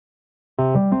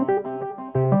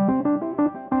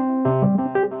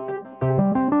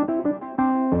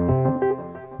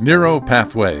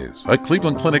Neuropathways, a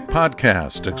Cleveland Clinic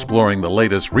podcast exploring the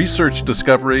latest research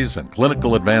discoveries and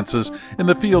clinical advances in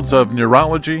the fields of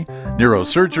neurology,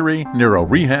 neurosurgery,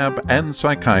 neurorehab, and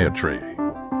psychiatry.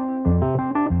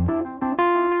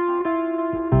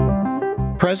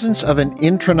 Presence of an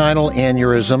intranidal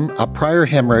aneurysm, a prior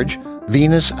hemorrhage,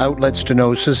 venous outlet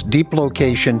stenosis, deep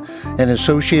location, and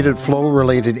associated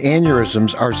flow-related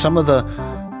aneurysms are some of the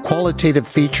qualitative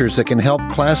features that can help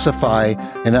classify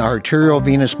an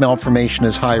arteriovenous malformation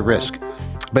as high risk.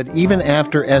 But even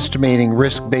after estimating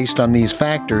risk based on these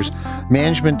factors,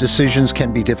 management decisions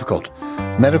can be difficult.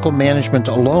 Medical management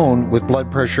alone with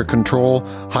blood pressure control,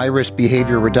 high-risk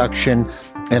behavior reduction,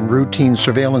 and routine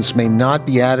surveillance may not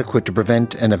be adequate to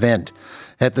prevent an event.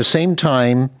 At the same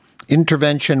time,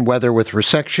 intervention, whether with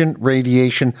resection,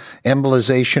 radiation,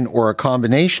 embolization, or a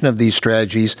combination of these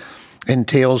strategies,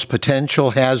 entails potential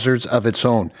hazards of its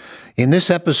own. In this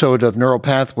episode of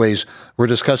Neuropathways, we're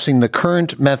discussing the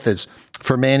current methods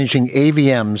for managing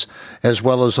AVMs as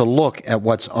well as a look at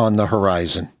what's on the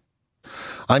horizon.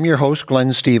 I'm your host,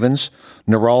 Glenn Stevens,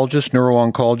 neurologist,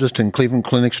 neuro-oncologist in Cleveland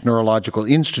Clinic's Neurological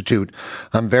Institute.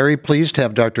 I'm very pleased to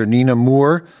have Dr. Nina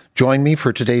Moore join me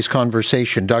for today's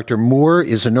conversation. Dr. Moore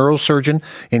is a neurosurgeon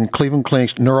in Cleveland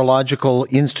Clinic's Neurological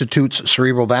Institute's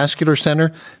Cerebral Vascular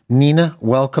Center. Nina,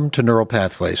 welcome to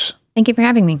Neuropathways. Thank you for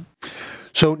having me.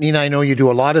 So, Nina, I know you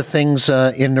do a lot of things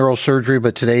in neurosurgery,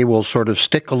 but today we'll sort of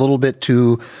stick a little bit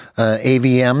to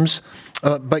AVMs.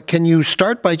 But can you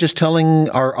start by just telling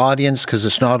our audience, because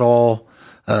it's not all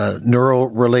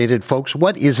neuro-related folks,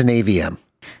 what is an AVM?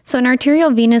 So an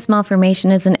arteriovenous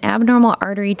malformation is an abnormal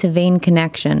artery-to-vein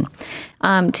connection.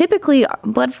 Typically,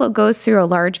 blood flow goes through a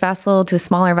large vessel to a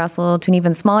smaller vessel to an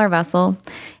even smaller vessel,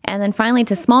 and then finally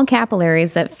to small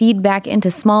capillaries that feed back into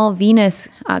small venous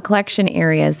collection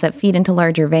areas that feed into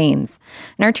larger veins.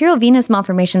 An arteriovenous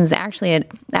malformation is actually an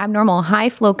abnormal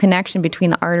high-flow connection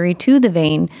between the artery to the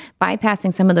vein,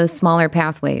 bypassing some of those smaller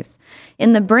pathways.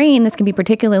 In the brain, this can be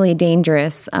particularly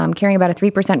dangerous, carrying about a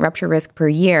 3% rupture risk per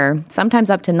year,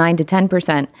 sometimes up to 9 to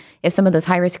 10% if some of those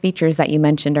high-risk features that you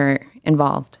mentioned are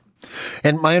involved.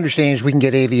 And my understanding is we can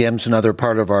get AVMs in other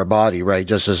part of our body, right? It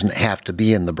just doesn't have to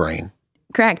be in the brain.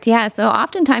 Correct, yeah. So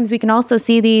oftentimes we can also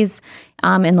see these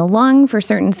in the lung for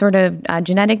certain sort of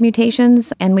genetic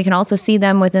mutations, and we can also see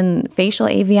them within facial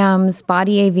AVMs,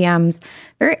 body AVMs,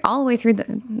 all the way through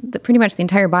the pretty much the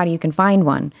entire body. You can find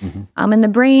one. Mm-hmm. In the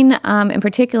brain, in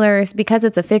particular, because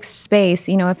it's a fixed space,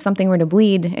 if something were to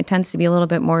bleed, it tends to be a little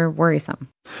bit more worrisome.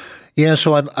 Yeah,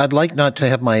 so I'd like not to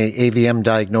have my AVM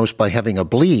diagnosed by having a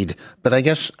bleed, but I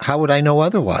guess how would I know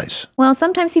otherwise? Well,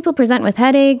 sometimes people present with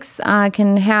headaches,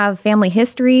 can have family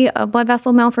history of blood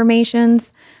vessel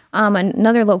malformations.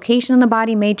 Another location in the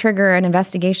body may trigger an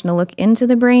investigation to look into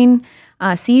the brain.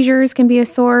 Seizures can be a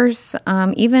source.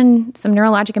 Even some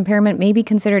neurologic impairment may be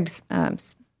considered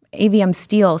AVM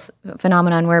steal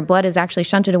phenomenon, where blood is actually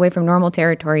shunted away from normal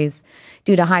territories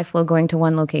due to high flow going to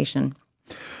one location.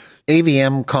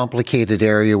 AVM, complicated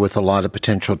area with a lot of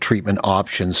potential treatment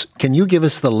options. Can you give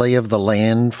us the lay of the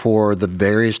land for the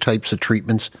various types of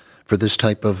treatments for this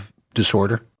type of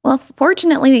disorder? Well,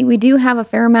 fortunately, we do have a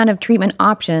fair amount of treatment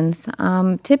options.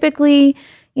 Typically,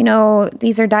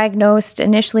 these are diagnosed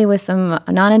initially with some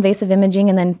non-invasive imaging,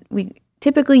 and then we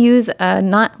typically use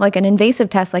not like an invasive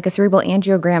test like a cerebral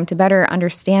angiogram to better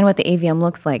understand what the AVM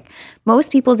looks like.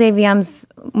 Most people's AVMs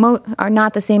are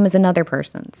not the same as another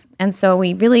person's. And so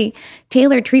we really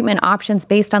tailor treatment options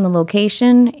based on the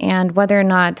location and whether or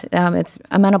not it's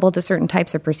amenable to certain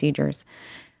types of procedures.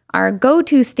 Our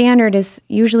go-to standard is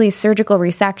usually surgical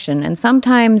resection. And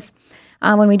sometimes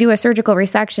when we do a surgical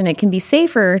resection, it can be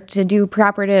safer to do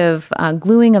preoperative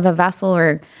gluing of a vessel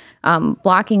or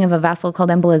blocking of a vessel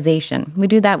called embolization. We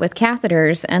do that with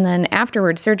catheters, and then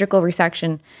afterwards, surgical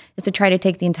resection is to try to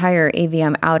take the entire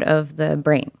AVM out of the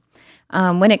brain.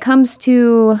 When it comes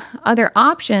to other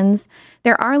options,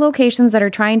 there are locations that are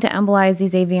trying to embolize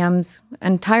these AVMs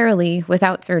entirely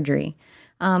without surgery.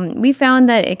 We found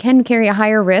that it can carry a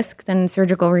higher risk than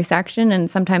surgical resection and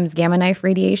sometimes gamma knife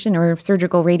radiation or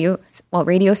surgical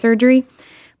radiosurgery.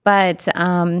 But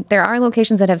there are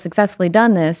locations that have successfully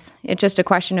done this. It's just a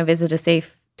question of, is it a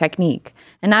safe technique?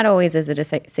 And not always is it a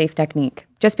safe technique,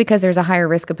 just because there's a higher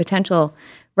risk of potential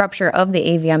rupture of the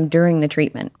AVM during the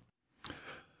treatment.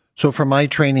 So from my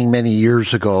training many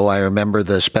years ago, I remember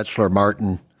the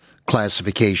Spetzler-Martin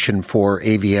classification for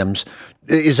AVMs.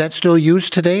 Is that still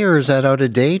used today, or is that out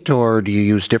of date, or do you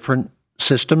use different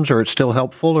systems, or it's still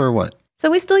helpful, or what? So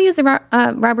we still use the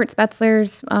Robert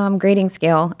Spetzler's grading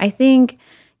scale. I think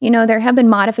There have been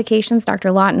modifications.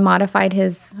 Dr. Lawton modified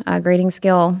his grading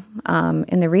scale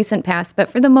in the recent past, but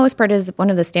for the most part is one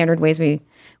of the standard ways we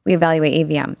evaluate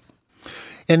AVMs.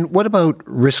 And what about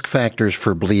risk factors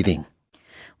for bleeding?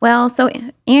 Well, so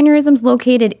aneurysms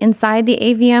located inside the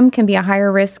AVM can be a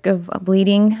higher risk of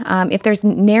bleeding. If there's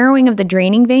narrowing of the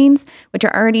draining veins, which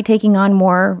are already taking on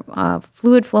more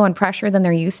fluid flow and pressure than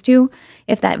they're used to,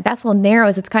 if that vessel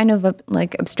narrows, it's kind of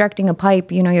like obstructing a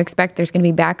pipe. You expect there's going to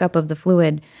be backup of the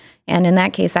fluid. And in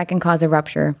that case, that can cause a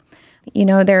rupture.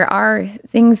 There are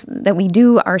things that we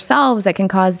do ourselves that can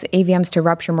cause AVMs to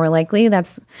rupture more likely.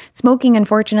 That's smoking,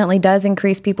 unfortunately, does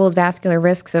increase people's vascular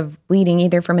risks of bleeding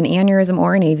either from an aneurysm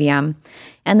or an AVM.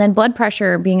 And then blood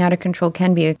pressure being out of control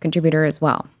can be a contributor as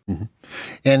well. Mm-hmm.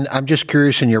 And I'm just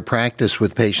curious, in your practice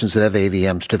with patients that have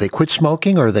AVMs, do they quit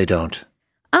smoking or they don't?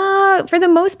 For the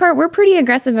most part, we're pretty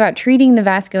aggressive about treating the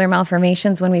vascular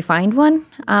malformations when we find one.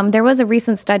 There was a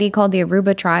recent study called the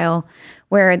Aruba trial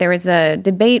where there was a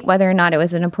debate whether or not it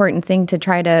was an important thing to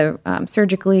try to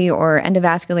surgically or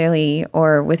endovascularly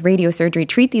or with radiosurgery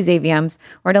treat these AVMs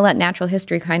or to let natural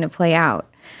history kind of play out.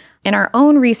 In our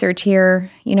own research here,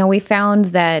 we found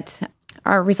that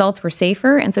our results were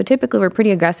safer, and so typically we're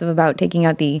pretty aggressive about taking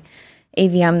out the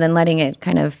AVM than letting it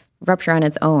kind of rupture on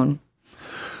its own.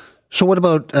 So what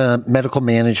about medical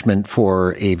management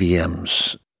for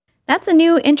AVMs? That's a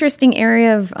new, interesting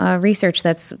area of research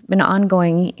that's been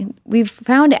ongoing. We've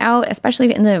found out,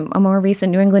 especially in a more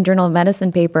recent New England Journal of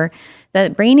Medicine paper,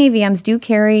 that brain AVMs do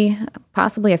carry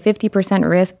possibly a 50%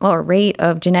 risk or rate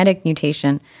of genetic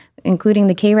mutation, including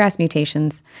the KRAS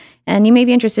mutations. And you may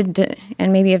be interested to,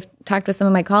 and maybe I've talked with some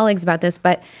of my colleagues about this,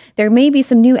 but there may be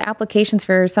some new applications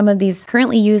for some of these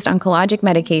currently used oncologic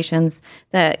medications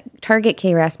that target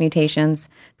KRAS mutations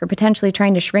for potentially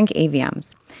trying to shrink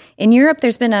AVMs. In Europe,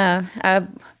 there's been a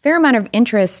fair amount of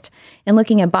interest in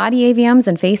looking at body AVMs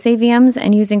and face AVMs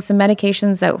and using some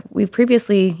medications that we've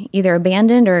previously either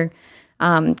abandoned or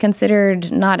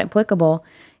considered not applicable.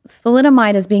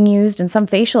 Thalidomide is being used in some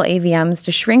facial AVMs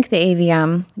to shrink the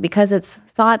AVM because it's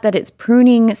thought that it's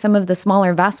pruning some of the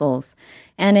smaller vessels.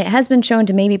 And it has been shown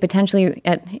to maybe potentially,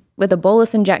 with a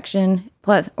bolus injection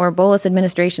plus or bolus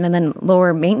administration and then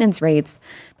lower maintenance rates,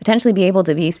 potentially be able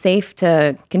to be safe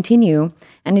to continue,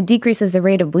 and it decreases the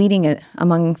rate of bleeding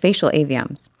among facial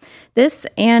AVMs. This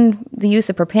and the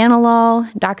use of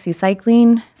propranolol,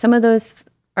 doxycycline, some of those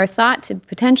are thought to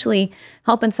potentially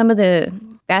help in some of the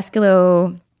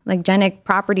vasculogenic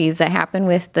properties that happen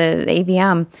with the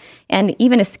AVM, and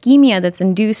even ischemia that's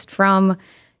induced from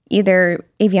either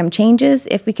AVM changes.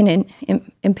 If we can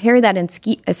impair that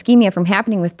ischemia from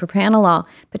happening with propranolol,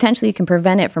 potentially you can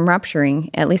prevent it from rupturing,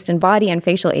 at least in body and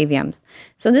facial AVMs.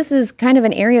 So this is kind of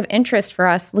an area of interest for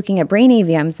us looking at brain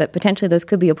AVMs that potentially those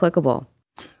could be applicable.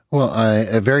 Well,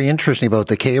 very interesting about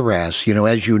the KRAS.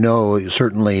 As you know,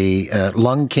 certainly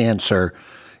lung cancer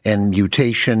and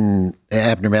mutation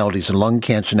abnormalities in lung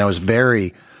cancer now is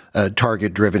very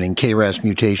target-driven, and KRAS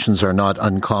mutations are not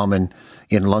uncommon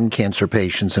in lung cancer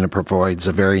patients, and it provides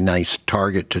a very nice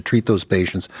target to treat those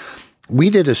patients. We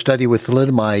did a study with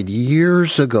thalidomide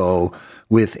years ago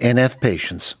with NF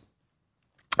patients.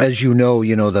 As you know,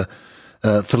 the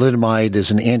thalidomide is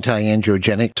an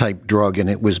anti-angiogenic type drug, and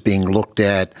it was being looked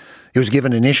at. It was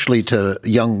given initially to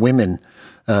young women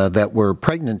that were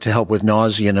pregnant to help with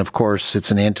nausea, and of course,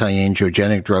 it's an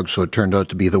anti-angiogenic drug, so it turned out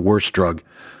to be the worst drug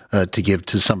to give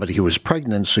to somebody who was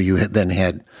pregnant. So you then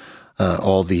had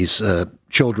all these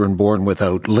children born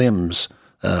without limbs,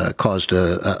 caused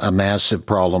a massive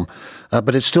problem.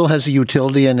 But it still has a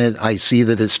utility, and I see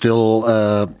that it's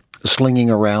still slinging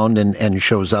around and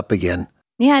shows up again.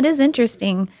 Yeah, it is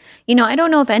interesting. I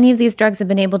don't know if any of these drugs have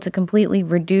been able to completely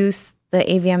reduce the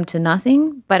AVM to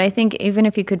nothing, but I think even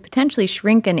if you could potentially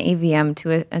shrink an AVM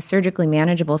to a surgically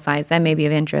manageable size, that may be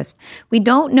of interest. We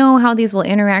don't know how these will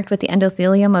interact with the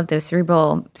endothelium of the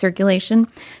cerebral circulation.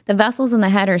 The vessels in the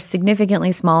head are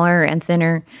significantly smaller and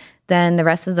thinner than the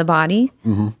rest of the body.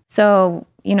 Mm-hmm. So,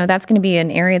 that's going to be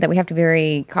an area that we have to be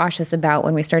very cautious about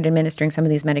when we start administering some of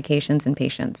these medications in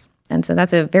patients. And so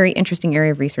that's a very interesting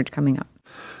area of research coming up.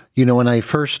 When I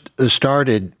first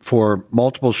started for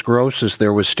multiple sclerosis,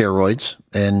 there was steroids,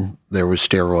 and there was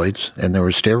steroids, and there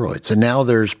was steroids. And now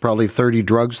there's probably 30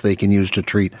 drugs they can use to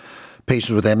treat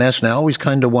patients with MS. And I always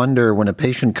kind of wonder, when a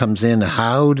patient comes in,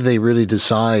 how do they really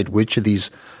decide which of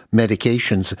these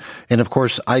medications? And of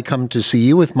course, I come to see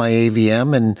you with my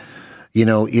AVM, and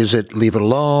is it leave it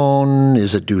alone?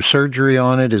 Is it do surgery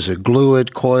on it? Is it glue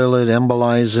it, coil it,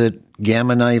 embolize it,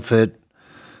 gamma knife it,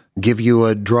 give you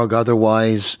a drug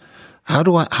otherwise? How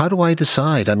do I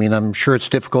decide? I mean, I'm sure it's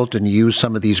difficult, and use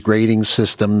some of these grading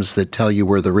systems that tell you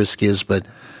where the risk is, but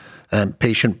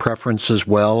patient preference as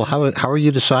well? How are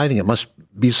you deciding? It must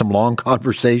be some long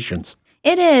conversations.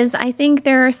 It is. I think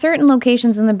there are certain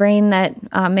locations in the brain that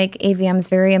make AVMs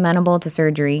very amenable to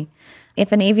surgery.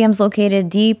 If an AVM is located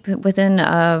deep within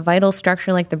a vital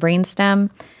structure like the brainstem,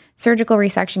 surgical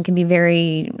resection can be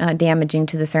very damaging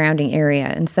to the surrounding area.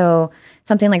 And so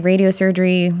something like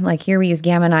radiosurgery, like here we use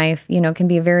gamma knife, can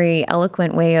be a very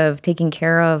eloquent way of taking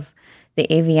care of the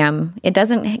AVM. It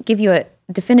doesn't give you a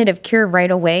definitive cure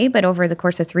right away, but over the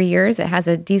course of 3 years, it has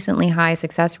a decently high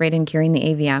success rate in curing the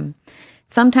AVM.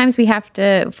 Sometimes we have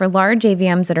to, for large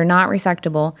AVMs that are not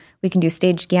resectable, we can do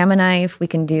staged gamma knife, we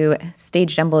can do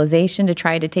staged embolization to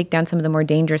try to take down some of the more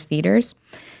dangerous feeders.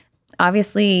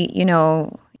 Obviously,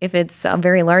 if it's a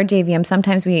very large AVM,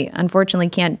 sometimes we unfortunately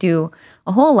can't do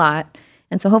a whole lot.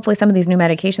 And so hopefully some of these new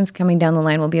medications coming down the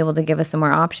line will be able to give us some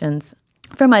more options.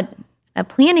 From a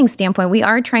planning standpoint, we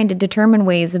are trying to determine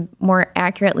ways of more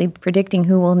accurately predicting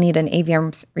who will need an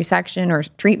AVM resection or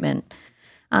treatment.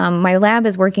 My lab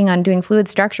is working on doing fluid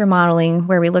structure modeling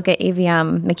where we look at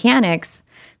AVM mechanics,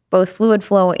 both fluid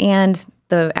flow and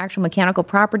the actual mechanical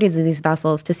properties of these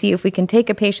vessels to see if we can take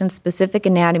a patient's specific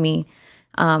anatomy,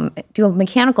 do a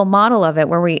mechanical model of it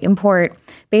where we import,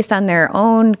 based on their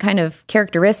own kind of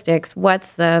characteristics, what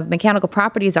the mechanical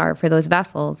properties are for those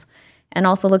vessels, and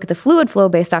also look at the fluid flow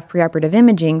based off preoperative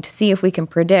imaging to see if we can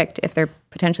predict if they're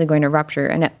potentially going to rupture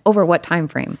and over what time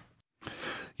frame.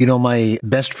 My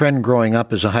best friend growing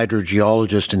up is a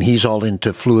hydrogeologist, and he's all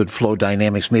into fluid flow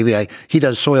dynamics. He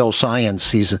does soil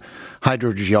science. He's a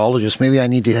hydrogeologist. Maybe I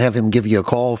need to have him give you a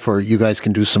call for you guys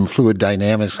can do some fluid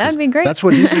dynamics. That'd be great. That's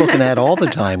what he's looking at all the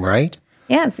time, right?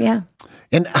 Yes, yeah.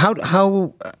 And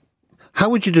how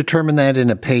would you determine that in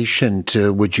a patient?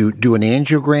 Would you do an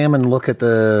angiogram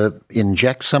and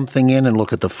inject something in and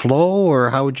look at the flow, or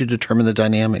how would you determine the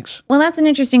dynamics? Well, that's an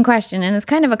interesting question, and it's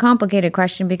kind of a complicated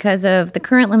question because of the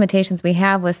current limitations we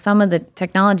have with some of the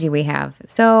technology we have.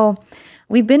 So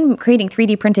we've been creating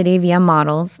 3D printed AVM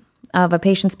models of a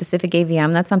patient-specific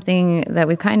AVM. That's something that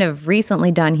we've kind of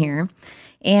recently done here.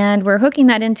 And we're hooking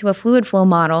that into a fluid flow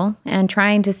model and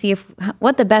trying to see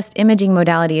what the best imaging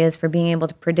modality is for being able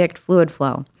to predict fluid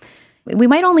flow. We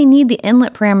might only need the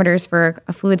inlet parameters for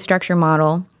a fluid structure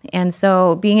model. And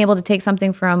so being able to take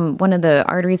something from one of the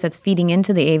arteries that's feeding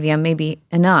into the AVM may be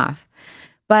enough.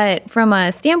 But from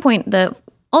a standpoint, the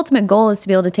ultimate goal is to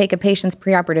be able to take a patient's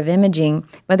preoperative imaging,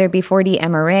 whether it be 4D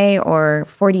MRA or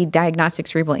 4D diagnostic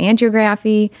cerebral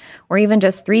angiography, or even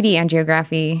just 3D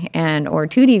angiography or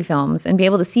 2D films, and be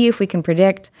able to see if we can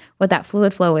predict what that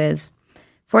fluid flow is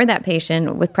for that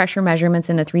patient with pressure measurements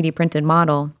in a 3D printed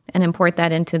model and import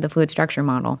that into the fluid structure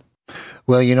model.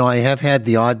 Well, I have had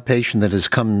the odd patient that has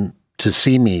come to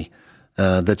see me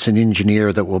that's an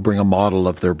engineer that will bring a model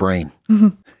of their brain. Mm-hmm.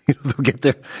 They'll get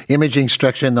their imaging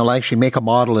structure and they'll actually make a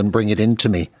model and bring it into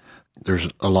me. There's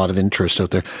a lot of interest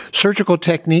out there. Surgical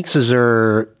techniques, is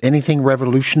there anything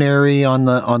revolutionary on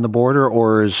the border,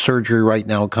 or is surgery right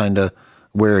now kind of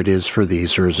where it is for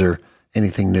these, or is there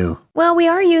anything new? Well, we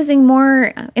are using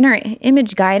more in our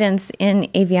image guidance in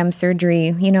AVM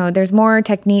surgery. There's more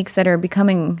techniques that are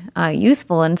becoming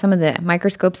useful in some of the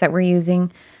microscopes that we're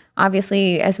using.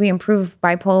 Obviously, as we improve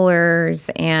bipolars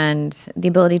and the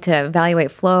ability to evaluate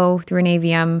flow through an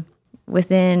AVM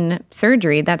within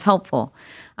surgery, that's helpful.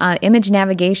 Image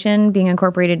navigation being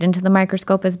incorporated into the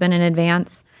microscope has been an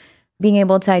advance. Being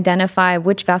able to identify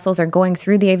which vessels are going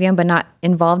through the AVM but not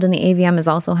involved in the AVM is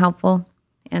also helpful.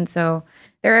 And so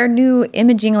there are new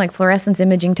imaging, like fluorescence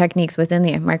imaging techniques within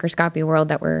the microscopy world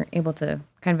that we're able to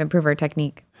kind of improve our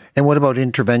technique. And what about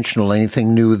interventional?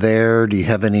 Anything new there? Do you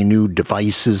have any new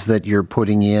devices that you're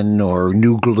putting in, or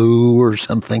new glue or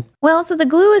something? Well, so the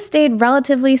glue has stayed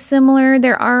relatively similar.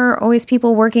 There are always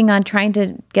people working on trying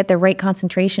to get the right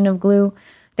concentration of glue.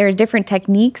 There's different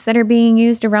techniques that are being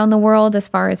used around the world as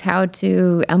far as how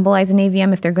to embolize an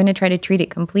AVM if they're going to try to treat it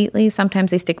completely.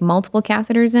 Sometimes they stick multiple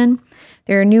catheters in.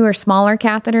 There are newer, smaller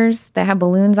catheters that have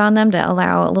balloons on them to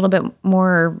allow a little bit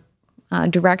more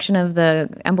direction of the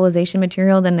embolization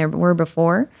material than there were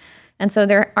before. And so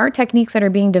there are techniques that are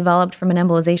being developed from an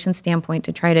embolization standpoint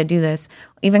to try to do this.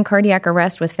 Even cardiac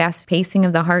arrest with fast pacing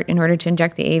of the heart in order to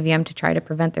inject the AVM to try to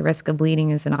prevent the risk of bleeding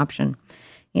is an option.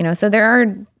 So there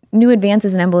are new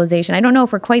advances in embolization. I don't know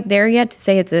if we're quite there yet to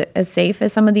say it's as safe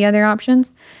as some of the other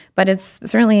options, but it's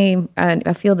certainly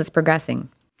a field that's progressing.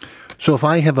 So if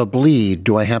I have a bleed,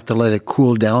 do I have to let it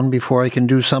cool down before I can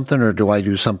do something, or do I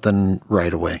do something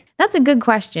right away? That's a good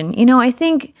question. I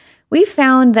think we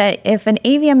found that if an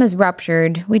AVM is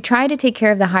ruptured, we try to take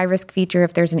care of the high-risk feature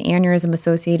if there's an aneurysm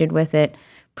associated with it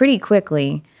pretty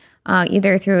quickly,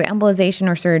 either through embolization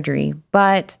or surgery.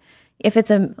 But If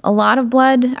it's a lot of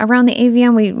blood around the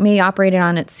AVM, we may operate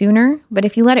on it sooner. But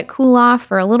if you let it cool off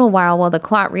for a little while the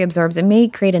clot reabsorbs, it may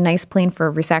create a nice plane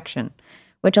for resection,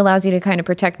 which allows you to kind of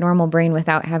protect normal brain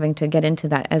without having to get into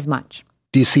that as much.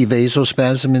 Do you see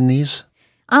vasospasm in these?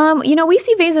 We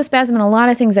see vasospasm in a lot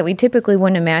of things that we typically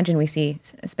wouldn't imagine we see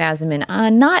spasm in.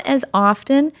 Not as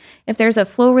often. If there's a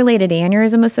flow-related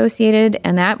aneurysm associated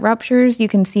and that ruptures, you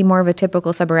can see more of a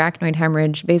typical subarachnoid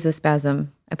hemorrhage vasospasm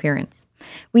appearance.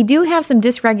 We do have some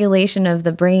dysregulation of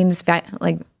the brain's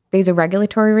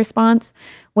vasoregulatory response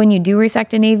when you do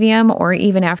resect an AVM or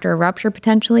even after a rupture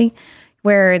potentially,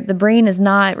 where the brain is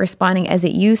not responding as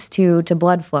it used to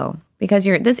blood flow. Because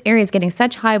this area is getting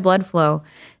such high blood flow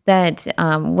that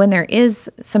when there is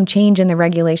some change in the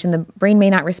regulation, the brain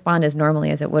may not respond as normally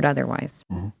as it would otherwise.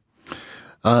 Mm-hmm.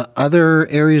 Other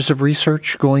areas of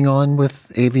research going on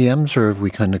with AVMs, or have we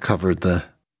kind of covered the...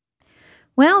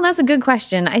 Well, that's a good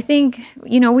question. I think,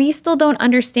 we still don't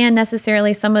understand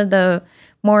necessarily some of the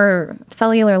more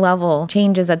cellular level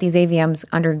changes that these AVMs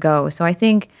undergo. So I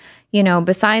think,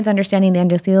 besides understanding the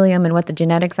endothelium and what the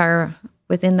genetics are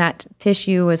within that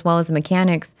tissue as well as the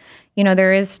mechanics,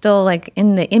 there is still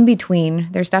in the in-between,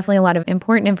 there's definitely a lot of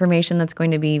important information that's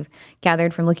going to be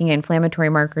gathered from looking at inflammatory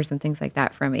markers and things like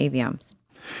that from AVMs.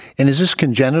 And is this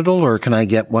congenital, or can I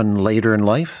get one later in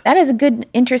life? That is a good,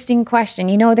 interesting question.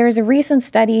 There was a recent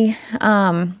study,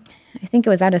 I think it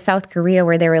was out of South Korea,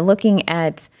 where they were looking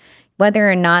at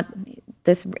whether or not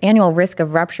this annual risk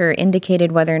of rupture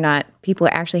indicated whether or not people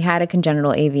actually had a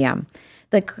congenital AVM.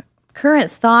 The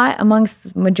current thought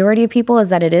amongst the majority of people is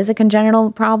that it is a congenital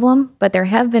problem, but there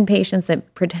have been patients that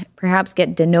perhaps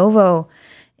get de novo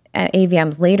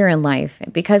AVMs later in life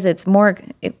because it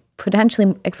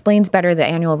potentially explains better the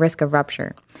annual risk of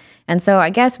rupture. And so I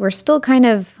guess we're still kind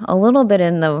of a little bit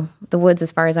in the woods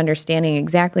as far as understanding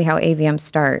exactly how AVMs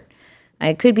start.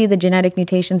 It could be the genetic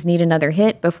mutations need another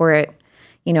hit before it,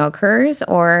 occurs,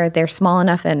 or they're small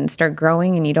enough and start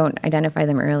growing and you don't identify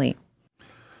them early.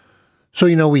 So,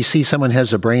 we see someone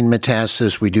has a brain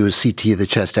metastasis, we do a CT of the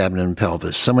chest, abdomen, and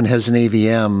pelvis. Someone has an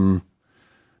AVM,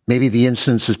 maybe the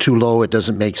incidence is too low, it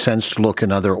doesn't make sense to look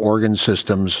in other organ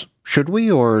systems. Should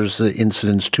we, or is the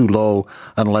incidence too low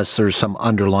unless there's some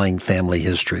underlying family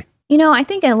history? I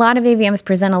think a lot of AVMs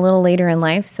present a little later in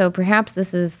life, so perhaps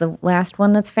this is the last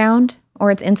one that's found,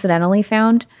 or it's incidentally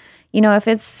found. If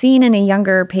it's seen in a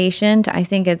younger patient, I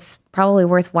think it's probably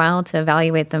worthwhile to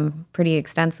evaluate them pretty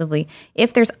extensively.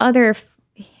 If there's other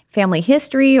family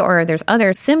history or there's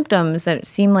other symptoms that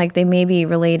seem like they may be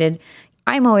related,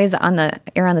 I'm always on the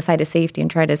side of safety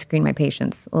and try to screen my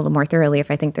patients a little more thoroughly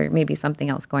if I think there may be something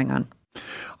else going on.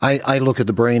 I look at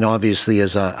the brain obviously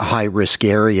as a high-risk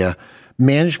area.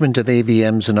 Management of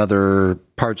AVMs in other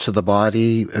parts of the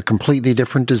body, a completely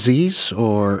different disease,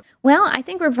 or? Well, I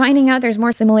think we're finding out there's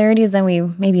more similarities than we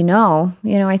maybe know.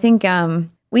 I think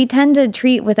we tend to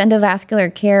treat with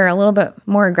endovascular care a little bit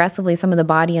more aggressively some of the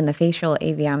body and the facial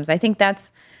AVMs. I think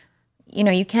that's,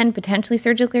 you can potentially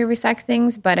surgically resect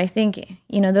things, but I think,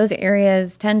 those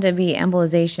areas tend to be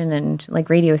embolization and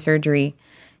radiosurgery,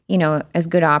 as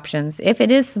good options. If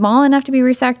it is small enough to be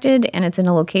resected and it's in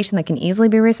a location that can easily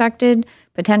be resected,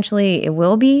 potentially it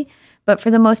will be. But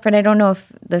for the most part, I don't know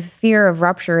if the fear of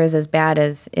rupture is as bad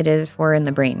as it is for in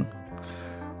the brain.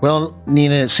 Well,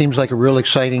 Nina, it seems like a real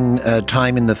exciting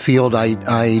time in the field.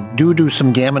 I do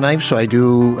some gamma knives, so I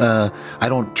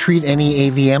don't treat any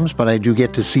AVMs, but I do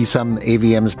get to see some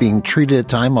AVMs being treated at a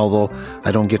time, although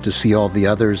I don't get to see all the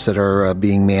others that are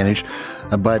being managed.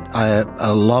 But I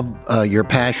love your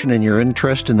passion and your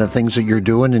interest in the things that you're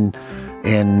doing,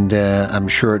 and I'm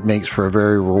sure it makes for a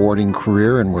very rewarding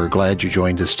career, and we're glad you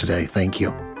joined us today. Thank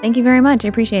you. Thank you very much. I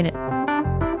appreciate it.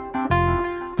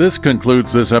 This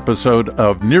concludes this episode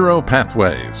of Neuro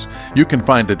Pathways. You can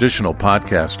find additional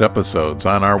podcast episodes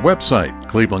on our website,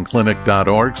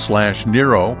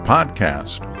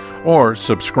 clevelandclinic.org/neuropodcast, or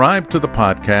subscribe to the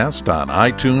podcast on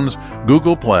iTunes,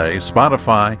 Google Play,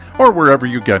 Spotify, or wherever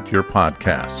you get your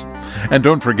podcasts. And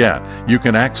don't forget, you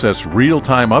can access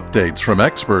real-time updates from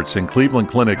experts in Cleveland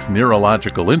Clinic's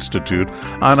Neurological Institute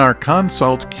on our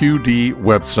Consult QD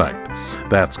website.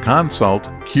 That's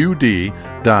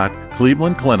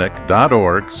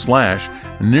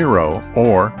consultqd.clevelandclinic.org/neuro,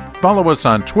 or follow us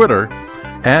on Twitter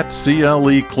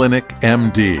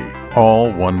 @CLEClinicMD,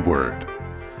 all one word.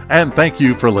 And thank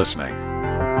you for listening.